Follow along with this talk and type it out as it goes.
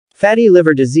Fatty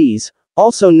liver disease,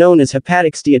 also known as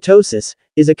hepatic steatosis,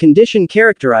 is a condition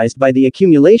characterized by the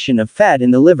accumulation of fat in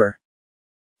the liver.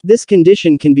 This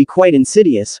condition can be quite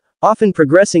insidious, often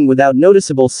progressing without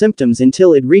noticeable symptoms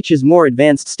until it reaches more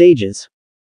advanced stages.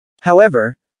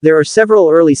 However, there are several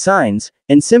early signs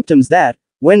and symptoms that,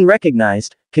 when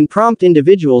recognized, can prompt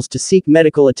individuals to seek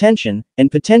medical attention and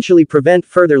potentially prevent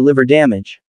further liver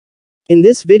damage. In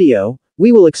this video,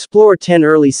 we will explore 10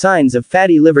 early signs of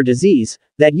fatty liver disease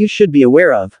that you should be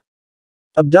aware of.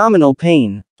 Abdominal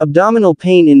pain. Abdominal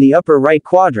pain in the upper right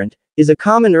quadrant is a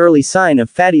common early sign of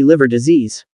fatty liver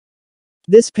disease.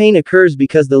 This pain occurs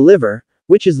because the liver,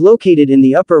 which is located in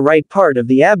the upper right part of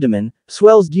the abdomen,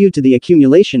 swells due to the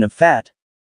accumulation of fat.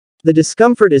 The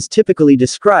discomfort is typically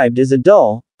described as a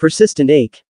dull, persistent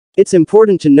ache. It's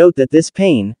important to note that this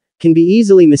pain can be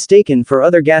easily mistaken for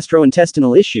other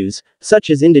gastrointestinal issues,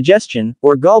 such as indigestion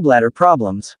or gallbladder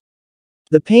problems.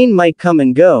 The pain might come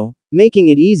and go, making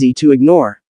it easy to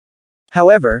ignore.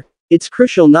 However, it's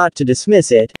crucial not to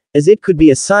dismiss it, as it could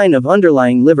be a sign of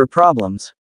underlying liver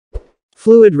problems.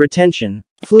 Fluid retention.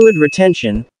 Fluid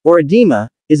retention, or edema,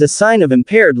 is a sign of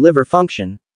impaired liver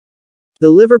function. The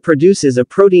liver produces a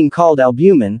protein called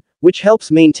albumin, which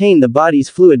helps maintain the body's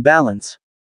fluid balance.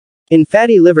 In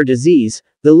fatty liver disease,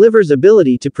 the liver's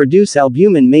ability to produce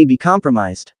albumin may be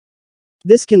compromised.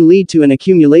 This can lead to an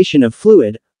accumulation of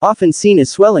fluid, often seen as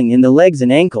swelling in the legs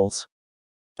and ankles.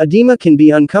 Edema can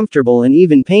be uncomfortable and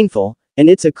even painful, and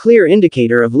it's a clear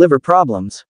indicator of liver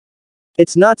problems.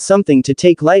 It's not something to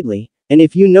take lightly, and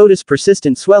if you notice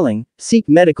persistent swelling, seek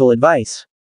medical advice.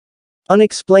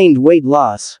 Unexplained weight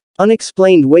loss.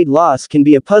 Unexplained weight loss can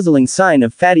be a puzzling sign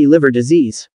of fatty liver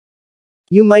disease.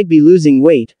 You might be losing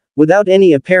weight, without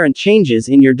any apparent changes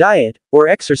in your diet or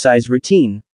exercise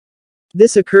routine.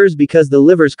 This occurs because the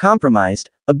liver's compromised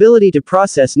ability to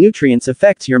process nutrients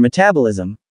affects your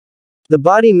metabolism. The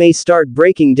body may start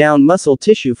breaking down muscle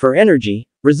tissue for energy,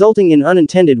 resulting in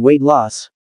unintended weight loss.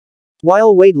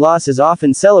 While weight loss is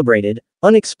often celebrated,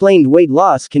 unexplained weight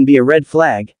loss can be a red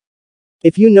flag.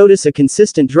 If you notice a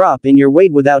consistent drop in your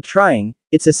weight without trying,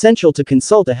 it's essential to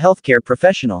consult a healthcare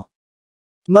professional.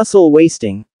 Muscle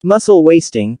wasting. Muscle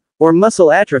wasting, or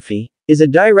muscle atrophy, is a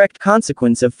direct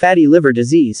consequence of fatty liver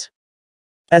disease.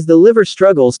 As the liver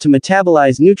struggles to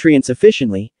metabolize nutrients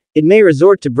efficiently, it may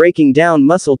resort to breaking down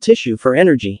muscle tissue for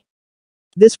energy.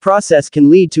 This process can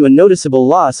lead to a noticeable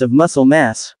loss of muscle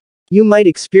mass. You might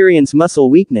experience muscle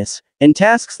weakness, and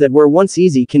tasks that were once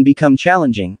easy can become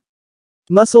challenging.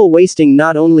 Muscle wasting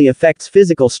not only affects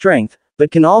physical strength,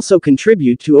 but can also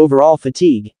contribute to overall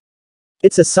fatigue.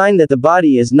 It's a sign that the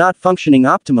body is not functioning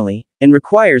optimally, and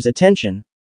requires attention.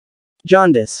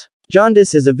 Jaundice.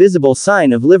 Jaundice is a visible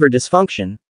sign of liver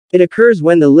dysfunction. It occurs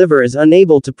when the liver is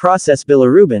unable to process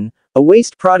bilirubin, a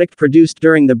waste product produced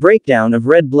during the breakdown of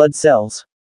red blood cells.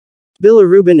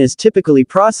 Bilirubin is typically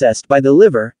processed by the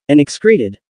liver, and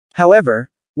excreted. However,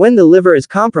 when the liver is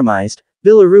compromised,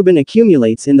 bilirubin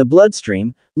accumulates in the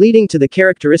bloodstream, leading to the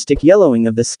characteristic yellowing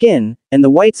of the skin and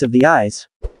the whites of the eyes.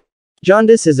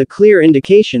 Jaundice is a clear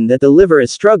indication that the liver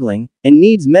is struggling and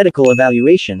needs medical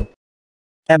evaluation.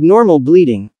 Abnormal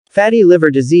bleeding. Fatty liver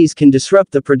disease can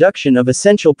disrupt the production of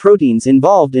essential proteins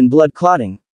involved in blood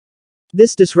clotting.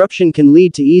 This disruption can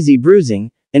lead to easy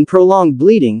bruising and prolonged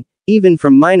bleeding, even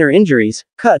from minor injuries,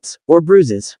 cuts, or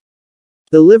bruises.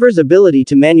 The liver's ability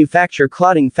to manufacture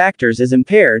clotting factors is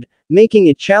impaired, making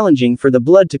it challenging for the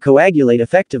blood to coagulate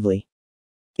effectively.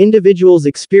 Individuals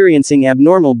experiencing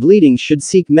abnormal bleeding should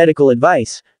seek medical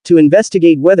advice to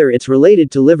investigate whether it's related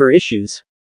to liver issues.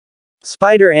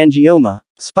 Spider angioma.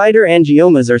 Spider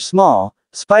angiomas are small,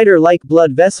 spider-like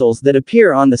blood vessels that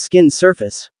appear on the skin's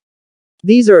surface.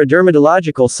 These are a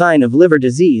dermatological sign of liver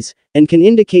disease, and can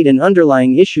indicate an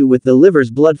underlying issue with the liver's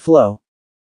blood flow.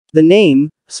 The name,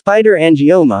 spider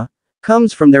angioma,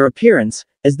 comes from their appearance,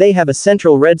 as they have a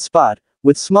central red spot,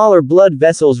 with smaller blood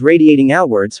vessels radiating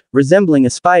outwards, resembling a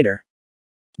spider.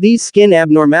 These skin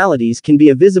abnormalities can be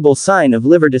a visible sign of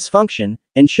liver dysfunction,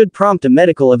 and should prompt a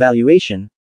medical evaluation.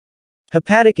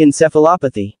 Hepatic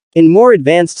encephalopathy. In more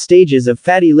advanced stages of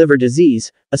fatty liver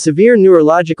disease, a severe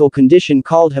neurological condition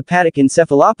called hepatic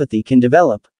encephalopathy can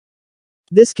develop.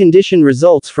 This condition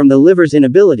results from the liver's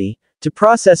inability to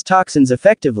process toxins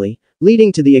effectively,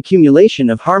 leading to the accumulation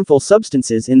of harmful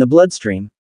substances in the bloodstream.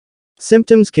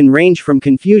 Symptoms can range from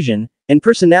confusion and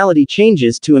personality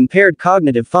changes to impaired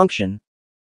cognitive function.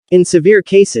 In severe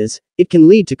cases, it can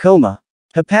lead to coma.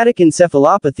 Hepatic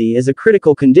encephalopathy is a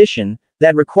critical condition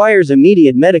that requires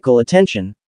immediate medical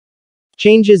attention.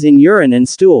 Changes in urine and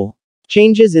stool.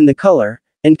 Changes in the color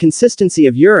and consistency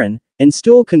of urine and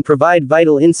stool can provide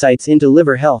vital insights into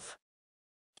liver health.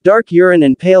 Dark urine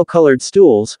and pale-colored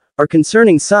stools are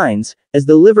concerning signs, as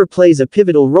the liver plays a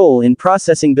pivotal role in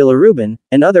processing bilirubin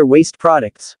and other waste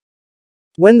products.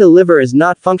 When the liver is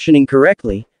not functioning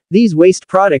correctly, these waste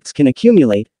products can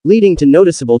accumulate, leading to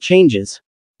noticeable changes.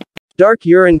 Dark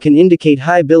urine can indicate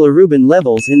high bilirubin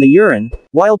levels in the urine,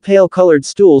 while pale-colored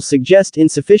stools suggest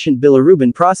insufficient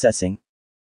bilirubin processing.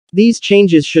 These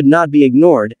changes should not be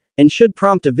ignored, and should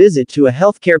prompt a visit to a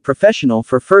healthcare professional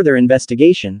for further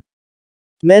investigation.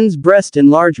 Men's breast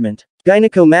enlargement.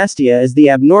 Gynecomastia is the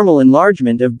abnormal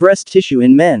enlargement of breast tissue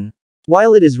in men.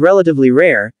 While it is relatively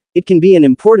rare, it can be an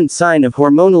important sign of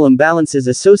hormonal imbalances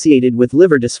associated with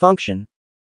liver dysfunction.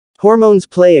 Hormones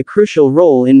play a crucial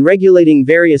role in regulating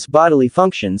various bodily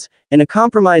functions, and a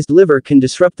compromised liver can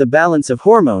disrupt the balance of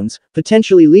hormones,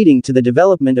 potentially leading to the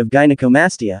development of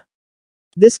gynecomastia.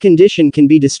 This condition can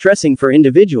be distressing for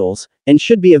individuals, and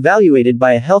should be evaluated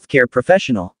by a healthcare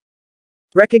professional.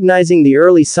 Recognizing the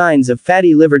early signs of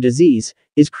fatty liver disease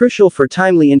is crucial for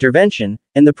timely intervention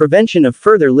and the prevention of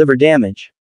further liver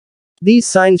damage. These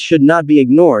signs should not be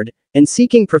ignored, and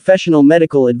seeking professional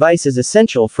medical advice is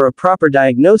essential for a proper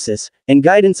diagnosis and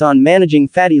guidance on managing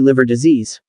fatty liver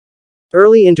disease.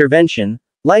 Early intervention,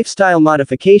 lifestyle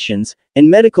modifications, and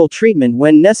medical treatment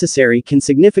when necessary can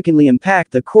significantly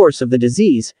impact the course of the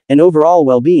disease and overall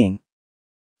well-being.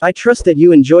 I trust that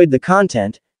you enjoyed the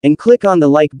content, and click on the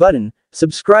like button,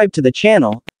 subscribe to the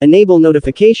channel, enable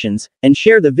notifications, and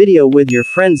share the video with your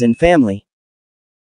friends and family.